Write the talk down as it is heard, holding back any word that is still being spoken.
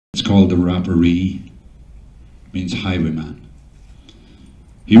called the Rapparee, means highwayman.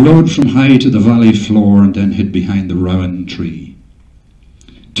 He rode from high to the valley floor and then hid behind the rowan tree.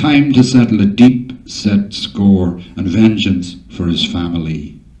 Time to settle a deep set score and vengeance for his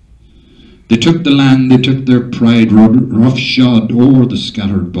family. They took the land, they took their pride, rode roughshod o'er the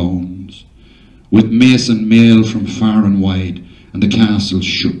scattered bones, with mace and mail from far and wide, and the castle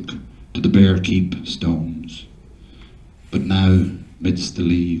shook to the bare keep stones. But now, midst the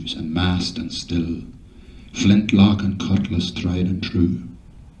leaves and mast and still, flintlock and cutlass tried and true,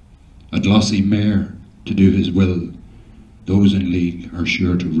 a glossy mare to do his will, those in league are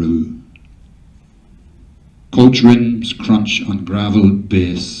sure to rue. Coach rims crunch on gravel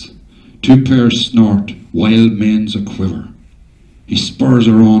base, two pairs snort, wild manes a quiver. He spurs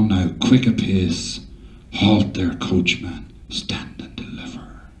her on now, quick apace. Halt there, coachman, stand and deliver.